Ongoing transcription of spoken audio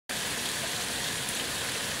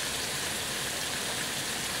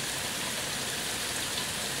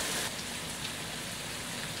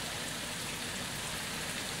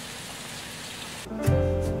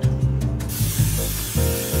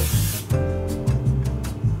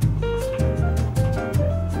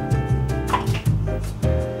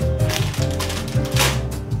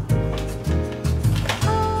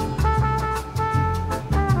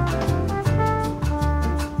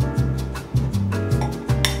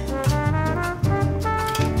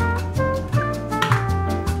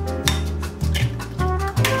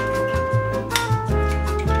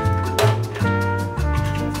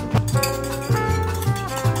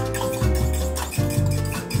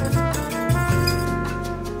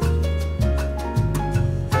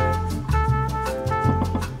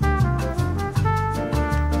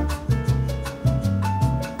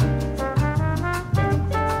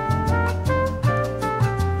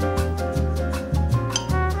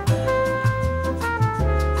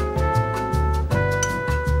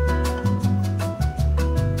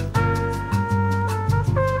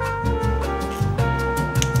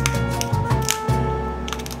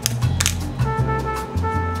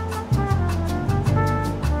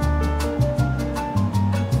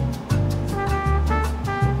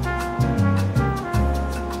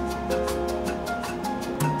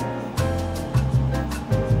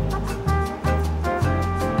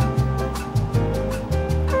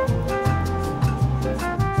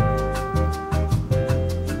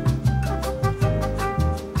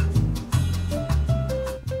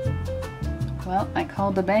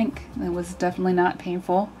emailed the bank. It was definitely not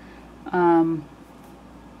painful.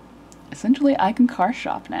 Essentially, I can car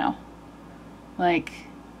shop now. Like,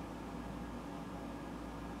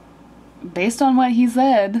 based on what he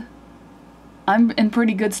said, I'm in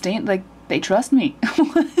pretty good state. Like, they trust me.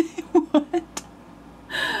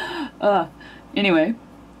 What? Anyway.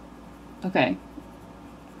 Okay.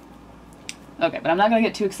 Okay, but I'm not gonna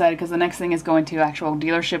get too excited because the next thing is going to actual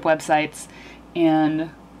dealership websites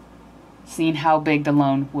and seeing how big the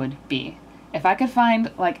loan would be. If I could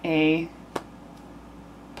find like a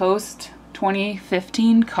post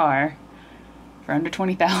 2015 car for under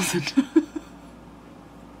 20,000.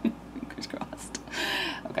 Fingers crossed.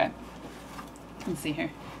 Okay. Let's see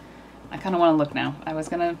here. I kind of want to look now. I was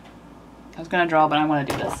gonna draw, but I want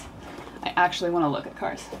to do this. I actually want to look at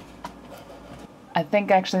cars. I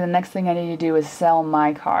think actually the next thing I need to do is sell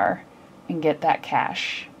my car and get that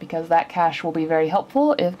cash, because that cash will be very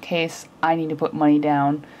helpful in case I need to put money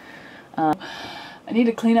down. I need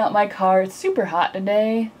to clean out my car. It's super hot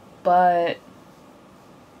today, but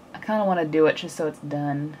I kind of want to do it just so it's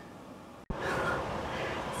done.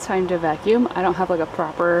 It's time to vacuum. I don't have like a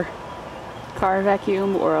proper car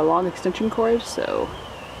vacuum or a long extension cord, so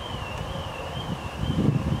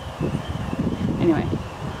anyway,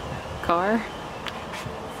 car,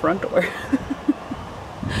 front door.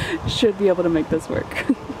 Should be able to make this work.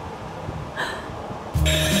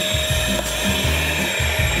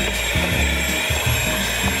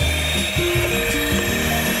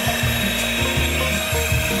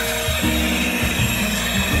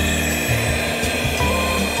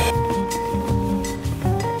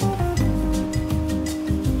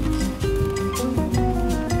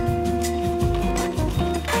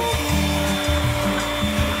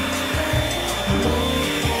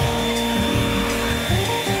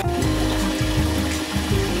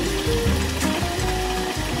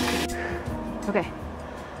 Okay,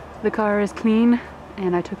 the car is clean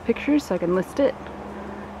and I took pictures so I can list it.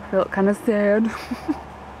 Felt kind of sad.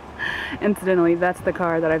 Incidentally, that's the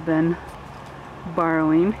car that I've been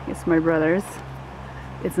borrowing. It's my brother's.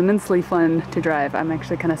 It's immensely fun to drive. I'm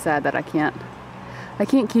actually kind of sad that I can't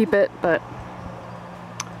keep it, but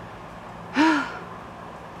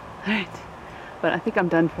alright. But I think I'm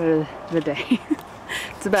done for the day.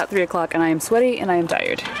 It's about 3 o'clock and I am sweaty and I am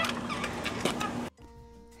tired.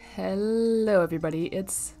 Hello everybody,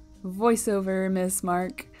 it's voiceover Miss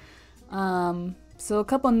Mark. So a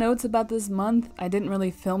couple notes about this month. I didn't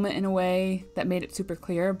really film it in a way that made it super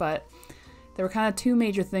clear, but there were kind of two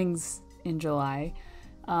major things in July.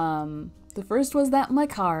 The first was that my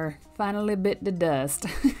car finally bit the dust.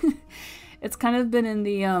 It's kind of been in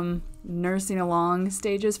the nursing along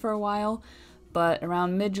stages for a while, but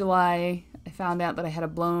around mid-July I found out that I had a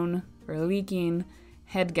blown or leaking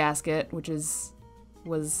head gasket, which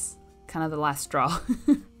was kind of the last straw.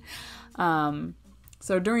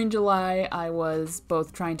 So during July, I was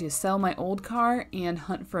both trying to sell my old car and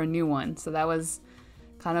hunt for a new one. So that was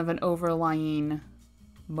kind of an overlying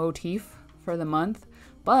motif for the month.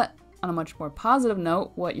 But on a much more positive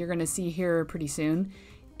note, what you're going to see here pretty soon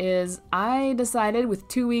is I decided, with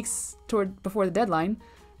 2 weeks before the deadline,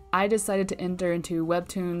 I decided to enter into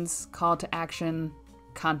Webtoon's call to action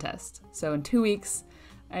contest. So in 2 weeks,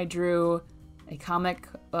 I drew a comic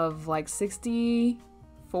of like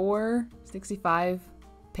 64, 65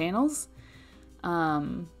 panels,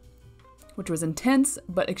 which was intense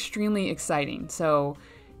but extremely exciting. So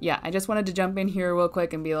yeah, I just wanted to jump in here real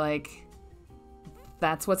quick and be like,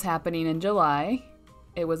 that's what's happening in July.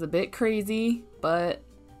 It was a bit crazy, but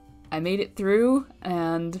I made it through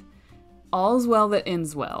and all's well that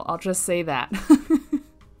ends well. I'll just say that.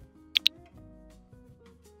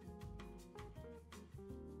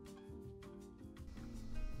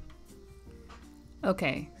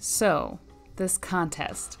 Okay, so this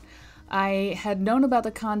contest. I had known about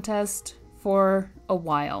the contest for a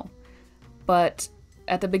while, but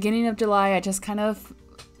at the beginning of July, I just kind of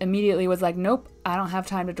immediately was like, nope, I don't have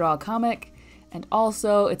time to draw a comic, and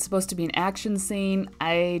also it's supposed to be an action scene.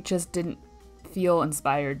 I just didn't feel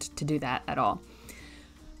inspired to do that at all.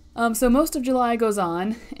 So most of July goes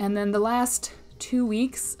on, and then the last 2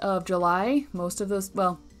 weeks of July,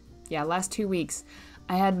 last 2 weeks,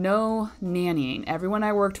 I had no nannying. Everyone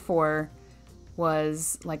I worked for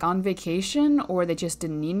was like on vacation, or they just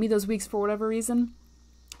didn't need me those weeks for whatever reason.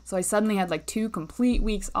 So I suddenly had like 2 complete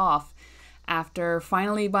weeks off after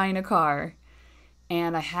finally buying a car.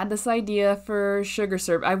 And I had this idea for Sugar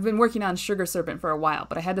Serpent. I've been working on Sugar Serpent for a while,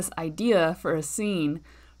 but I had this idea for a scene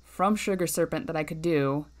from Sugar Serpent that I could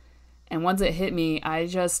do. And once it hit me,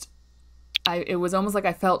 it was almost like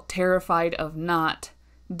I felt terrified of not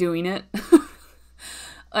doing it.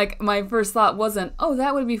 Like, my first thought wasn't, oh,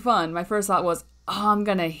 that would be fun. My first thought was, oh, I'm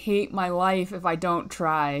gonna hate my life if I don't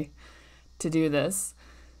try to do this.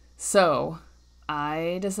 So,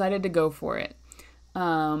 I decided to go for it.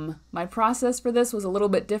 My process for this was a little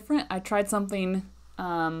bit different. I tried something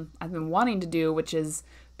I've been wanting to do, which is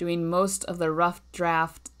doing most of the rough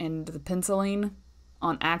draft and the penciling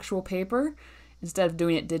on actual paper instead of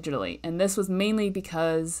doing it digitally. And this was mainly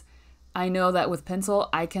because I know that with pencil,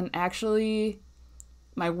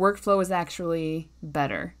 my workflow is actually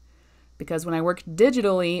better. Because when I work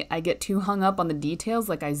digitally, I get too hung up on the details.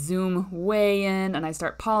 Like, I zoom way in and I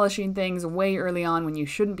start polishing things way early on when you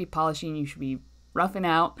shouldn't be polishing, you should be roughing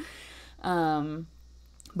out.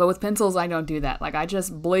 But with pencils, I don't do that. Like, I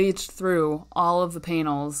just blazed through all of the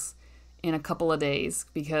panels in a couple of days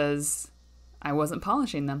because I wasn't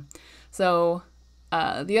polishing them. So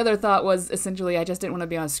the other thought was essentially I just didn't want to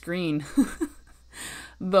be on a screen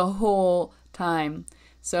the whole time.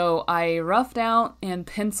 So I roughed out and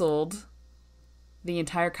penciled the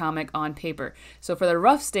entire comic on paper. So for the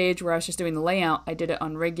rough stage where I was just doing the layout, I did it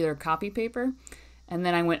on regular copy paper. And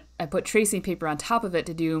then I put tracing paper on top of it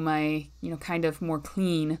to do my, kind of more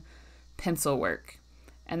clean pencil work.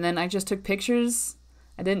 And then I just took pictures.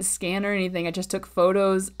 I didn't scan or anything. I just took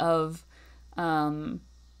photos of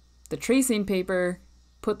the tracing paper,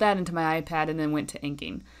 put that into my iPad, and then went to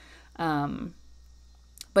inking.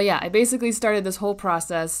 But yeah, I basically started this whole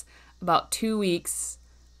process about 2 weeks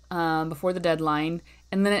before the deadline.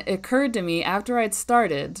 And then it occurred to me after I'd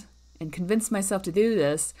started and convinced myself to do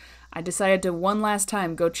this, I decided to one last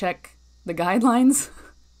time go check the guidelines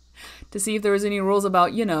to see if there was any rules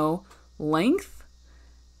about, length.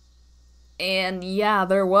 And yeah,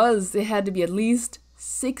 there was. It had to be at least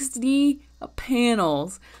 60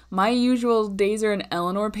 panels. My usual Dazer and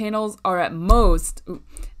Eleanor panels are at most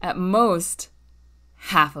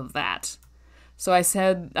half of that. So I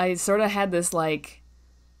sort of had this like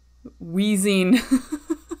wheezing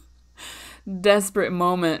desperate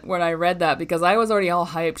moment when I read that because I was already all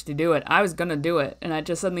hyped to do it. I was gonna do it, and I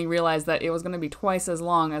just suddenly realized that it was gonna be twice as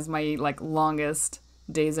long as my longest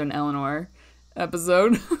Days and Eleanor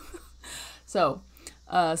episode. So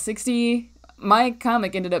 60. My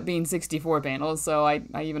comic ended up being 64 panels, so I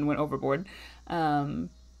even went overboard.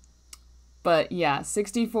 But yeah,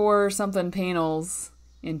 64 something panels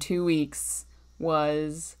in 2 weeks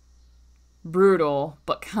was brutal,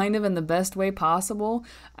 but kind of in the best way possible.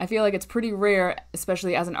 I feel like it's pretty rare,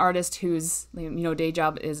 especially as an artist whose day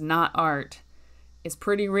job is not art. It's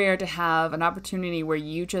pretty rare to have an opportunity where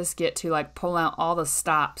you just get to pull out all the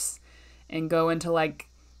stops and go into I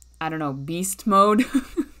don't know, beast mode.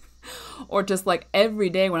 Or just every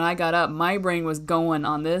day when I got up, my brain was going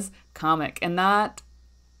on this comic, and not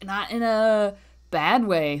in a bad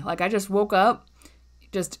way. I just woke up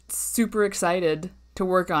just super excited to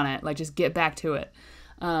work on it, just get back to it.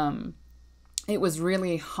 It was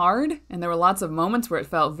really hard, and there were lots of moments where it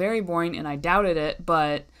felt very boring, and I doubted it,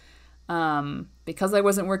 but because I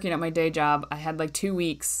wasn't working at my day job, I had 2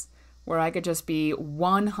 weeks where I could just be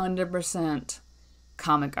 100%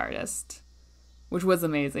 comic artist, which was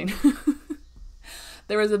amazing.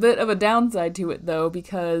 There was a bit of a downside to it, though,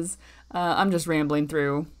 because I'm just rambling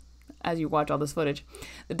through as you watch all this footage.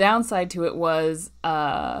 The downside to it was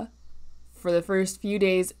for the first few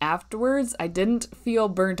days afterwards, I didn't feel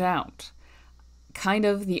burnt out. Kind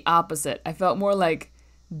of the opposite. I felt more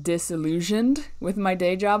disillusioned with my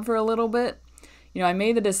day job for a little bit. I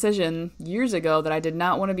made the decision years ago that I did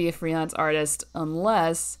not want to be a freelance artist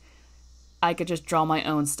unless I could just draw my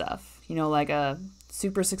own stuff. Like a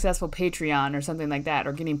super successful Patreon or something like that,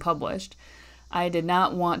 or getting published. I did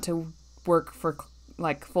not want to work for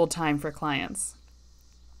full-time for clients.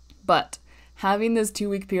 But having this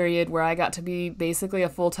 2-week period where I got to be basically a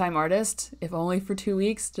full-time artist, if only for 2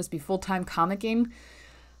 weeks, just be full-time comicking,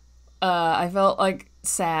 I felt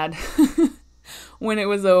sad when it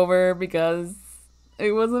was over because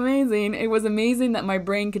it was amazing. It was amazing that my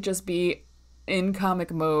brain could just be in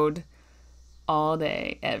comic mode all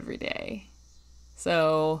day, every day.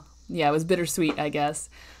 So yeah, it was bittersweet, I guess.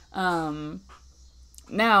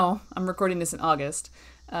 Now I'm recording this in August.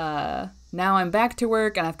 Now I'm back to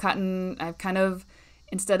work, and I've kind of,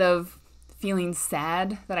 instead of feeling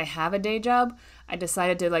sad that I have a day job, I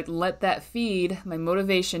decided to let that feed my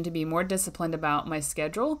motivation to be more disciplined about my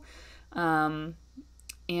schedule, and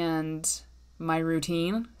my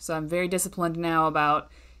routine. So I'm very disciplined now about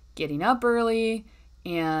getting up early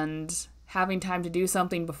and having time to do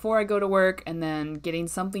something before I go to work, and then getting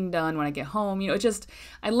something done when I get home.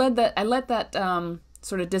 I let that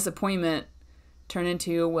sort of disappointment turn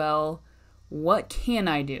into, well, what can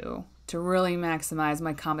I do to really maximize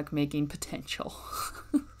my comic making potential.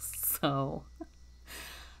 So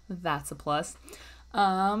that's a plus.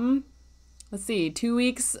 Let's see, 2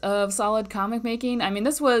 weeks of solid comic making. I mean,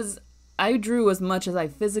 I drew as much as I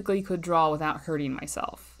physically could draw without hurting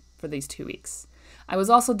myself for these 2 weeks. I was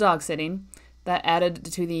also dog sitting. That added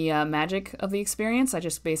to the magic of the experience. I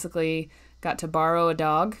just basically got to borrow a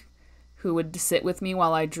dog who would sit with me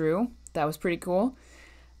while I drew. That was pretty cool.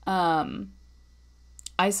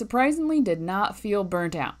 I surprisingly did not feel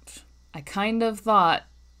burnt out. I kind of thought,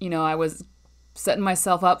 I was setting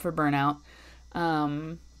myself up for burnout.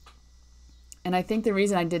 And I think the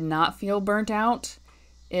reason I did not feel burnt out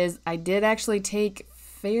is I did actually take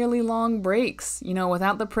fairly long breaks.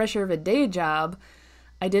 Without the pressure of a day job,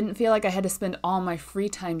 I didn't feel like I had to spend all my free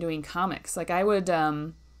time doing comics. Like I would,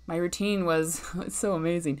 my routine was it's so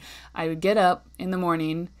amazing. I would get up in the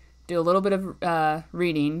morning, do a little bit of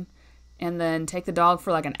reading, and then take the dog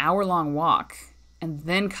for like an hour-long walk, and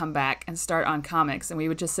then come back and start on comics. And we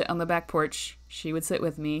would just sit on the back porch. She would sit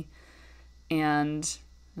with me, and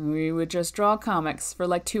we would just draw comics for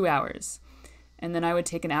like 2 hours. And then I would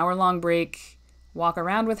take an hour-long break, walk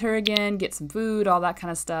around with her again, get some food, all that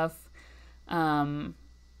kind of stuff. And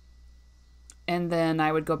then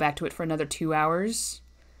I would go back to it for another 2 hours,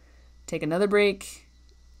 take another break,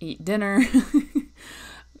 eat dinner,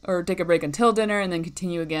 or take a break until dinner, and then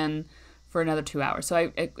continue again for another 2 hours. So I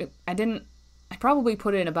probably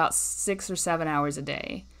put in about 6 or 7 hours a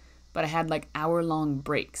day, but I had like hour-long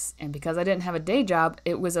breaks. And because I didn't have a day job,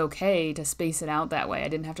 it was okay to space it out that way. I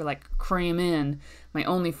didn't have to like cram in my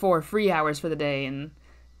only 4 free hours for the day and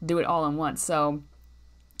do it all in once. So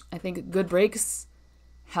I think good breaks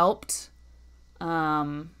helped.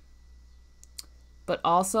 But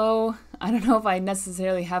also, I don't know if I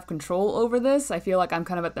necessarily have control over this. I feel like I'm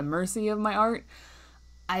kind of at the mercy of my art.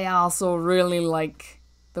 I also really like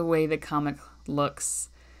the way the comic looks.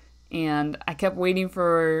 And I kept waiting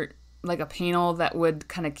for like a panel that would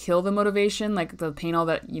kind of kill the motivation, like the panel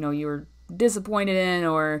that, you were disappointed in,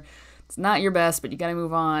 or it's not your best, but you gotta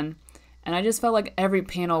move on. And I just felt like every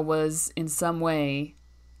panel was in some way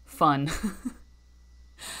fun.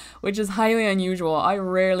 Which is highly unusual. I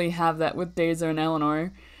rarely have that with Dazer and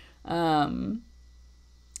Eleanor.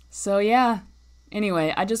 So yeah.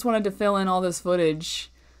 Anyway, I just wanted to fill in all this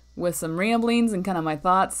footage with some ramblings and kind of my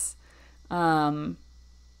thoughts. Bottom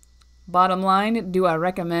line, do I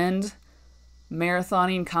recommend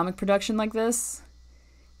marathoning comic production like this?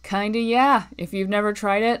 Kinda, yeah. If you've never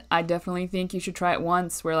tried it, I definitely think you should try it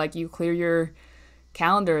once, where like you clear your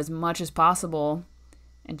calendar as much as possible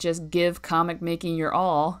and just give comic making your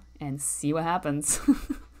all and see what happens.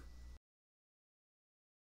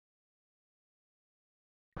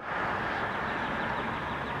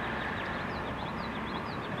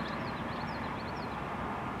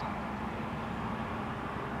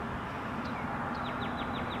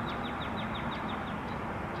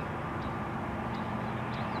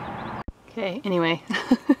 Okay, anyway,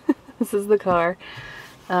 this is the car.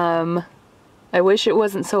 I wish it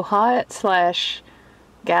wasn't so hot /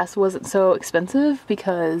 gas wasn't so expensive,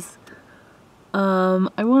 because I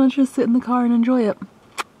want to just sit in the car and enjoy it.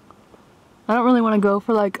 I don't really want to go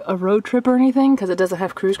for like a road trip or anything because it doesn't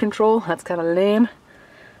have cruise control. That's kind of lame.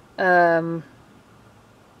 But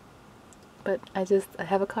I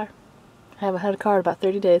have a car. I haven't had a car in about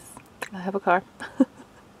 30 days. I have a car.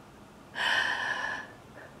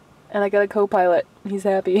 And I got a co-pilot. He's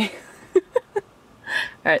happy.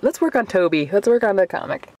 Alright, let's work on Toby. Let's work on the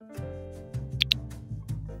comic.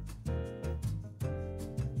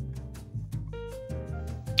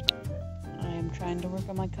 Trying to work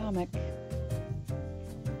on my comic.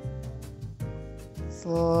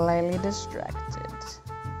 Slightly distracted.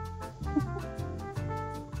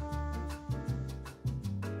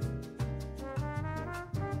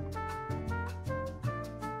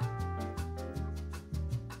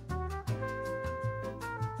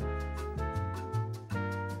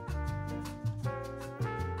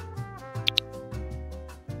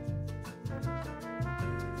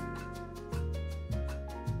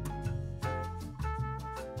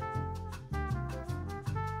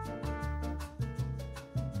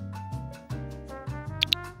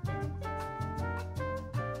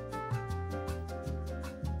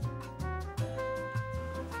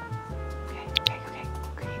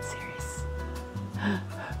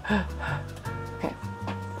 Okay,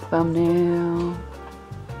 thumbnail.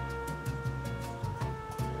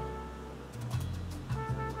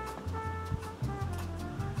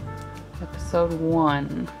 Episode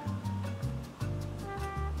 1.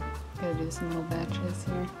 Gotta do some little batches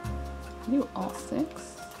here. Do all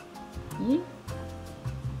 6. Yeah.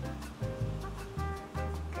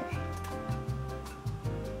 Okay.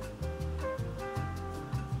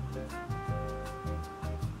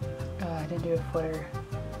 didn't do a footer.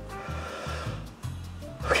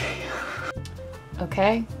 Okay.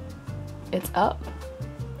 Okay. It's up.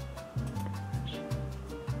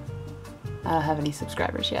 I don't have any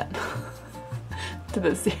subscribers yet to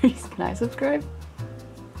this series. Can I subscribe?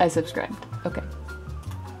 I subscribed. Okay.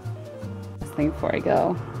 Last thing before I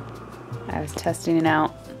go, I was testing it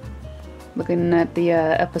out, looking at the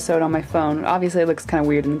episode on my phone. Obviously it looks kind of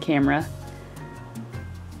weird in the camera,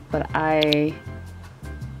 but I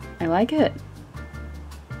like it.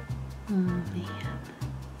 Oh man.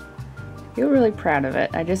 I feel really proud of it.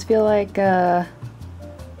 I just feel like I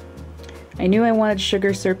knew I wanted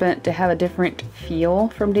Sugar Serpent to have a different feel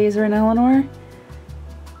from Dazer and Eleanor.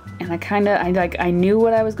 And I knew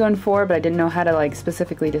what I was going for, but I didn't know how to like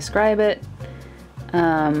specifically describe it.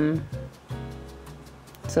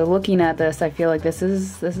 So looking at this, I feel like this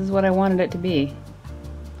is what I wanted it to be.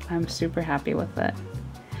 I'm super happy with it.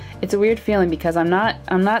 It's a weird feeling because I'm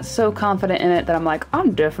not so confident in it that I'm like,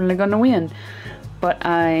 I'm definitely gonna win. But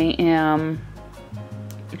I am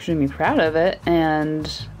extremely proud of it, and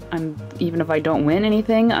even if I don't win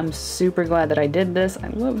anything, I'm super glad that I did this. I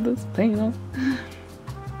love this panel.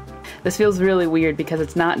 This feels really weird because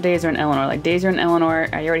it's not Dazer and Eleanor. Like Dazer and Eleanor,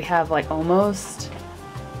 I already have like almost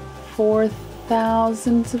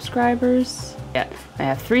 4,000 subscribers. Yeah, I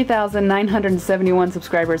have 3,971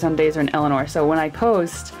 subscribers on Dazer and Eleanor. So when I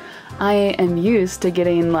post, I am used to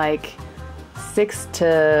getting like 6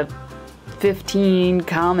 to 15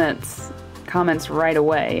 comments right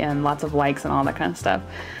away and lots of likes and all that kind of stuff.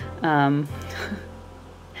 I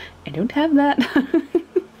don't have that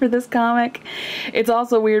for this comic. It's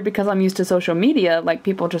also weird because I'm used to social media, like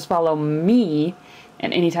people just follow me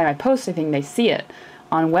and anytime I post anything they see it.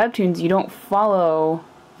 On Webtoons you don't follow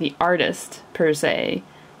the artist per se.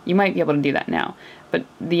 You might be able to do that now, but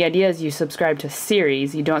the idea is you subscribe to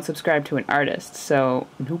series, you don't subscribe to an artist, so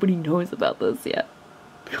nobody knows about this yet.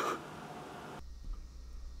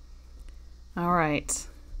 Alright,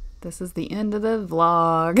 this is the end of the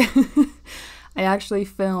vlog. I actually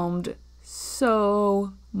filmed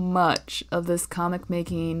so much of this comic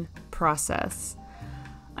making process.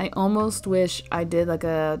 I almost wish I did like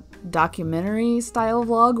a documentary style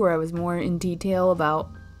vlog where I was more in detail about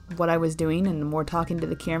what I was doing and more talking to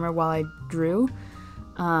the camera while I drew.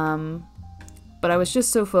 But I was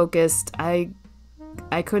just so focused, I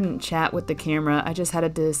couldn't chat with the camera. I just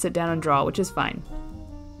had to sit down and draw, which is fine.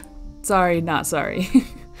 Sorry, not sorry.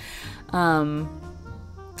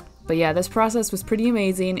 But yeah, this process was pretty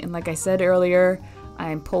amazing, and like I said earlier,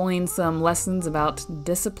 I'm pulling some lessons about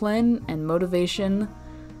discipline and motivation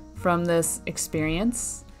from this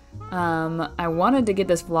experience. I wanted to get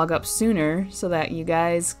this vlog up sooner so that you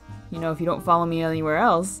guys, you know, if you don't follow me anywhere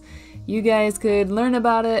else, you guys could learn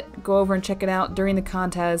about it, go over and check it out during the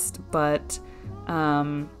contest, but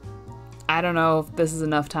I don't know if this is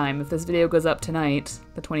enough time. If this video goes up tonight,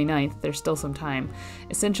 the 29th, there's still some time.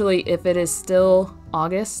 Essentially, if it is still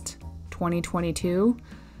August 2022,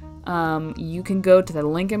 you can go to the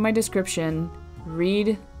link in my description,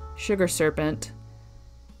 read Sugar Serpent.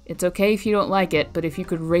 It's okay if you don't like it, but if you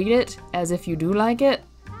could rate it as if you do like it,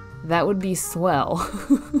 that would be swell.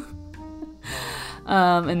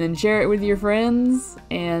 And then share it with your friends.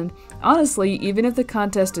 And honestly, even if the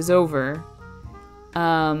contest is over,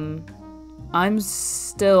 I'm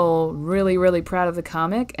still really, really proud of the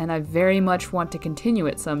comic, and I very much want to continue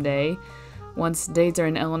it someday. Once Dazer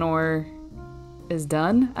and Eleanor is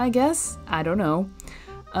done, I guess? I don't know.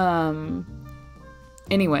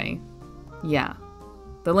 Anyway, yeah.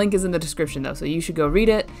 The link is in the description though, so you should go read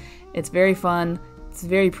it. It's very fun. It's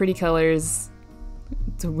very pretty colors.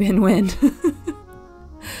 It's a win-win.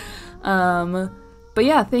 But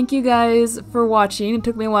yeah, thank you guys for watching. It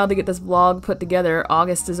took me a while to get this vlog put together.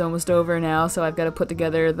 August is almost over now, so I've got to put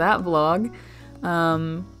together that vlog.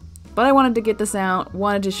 But I wanted to get this out,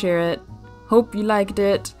 wanted to share it. Hope you liked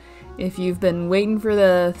it. If you've been waiting for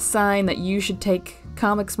the sign that you should take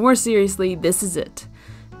comics more seriously, this is it.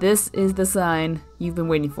 This is the sign you've been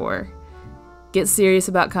waiting for. Get serious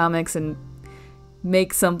about comics and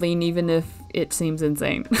make something even if it seems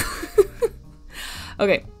insane.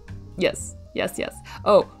 Okay, yes. Yes.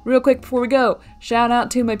 Oh, real quick before we go, shout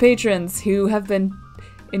out to my patrons who have been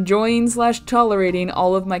enjoying/tolerating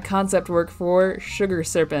all of my concept work for Sugar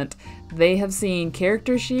Serpent. They have seen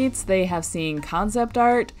character sheets, they have seen concept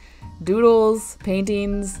art, doodles,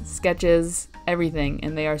 paintings, sketches, everything,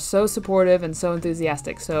 and they are so supportive and so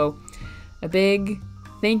enthusiastic. So a big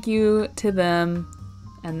thank you to them,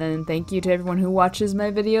 and then thank you to everyone who watches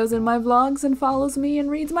my videos and my vlogs and follows me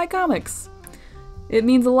and reads my comics. It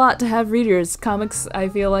means a lot to have readers. Comics, I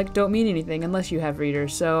feel like, don't mean anything unless you have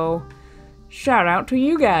readers, so shout out to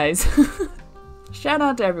you guys. Shout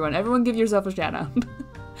out to everyone. Everyone give yourself a shout out.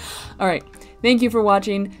 Alright, thank you for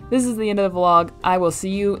watching. This is the end of the vlog. I will see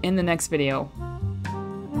you in the next video.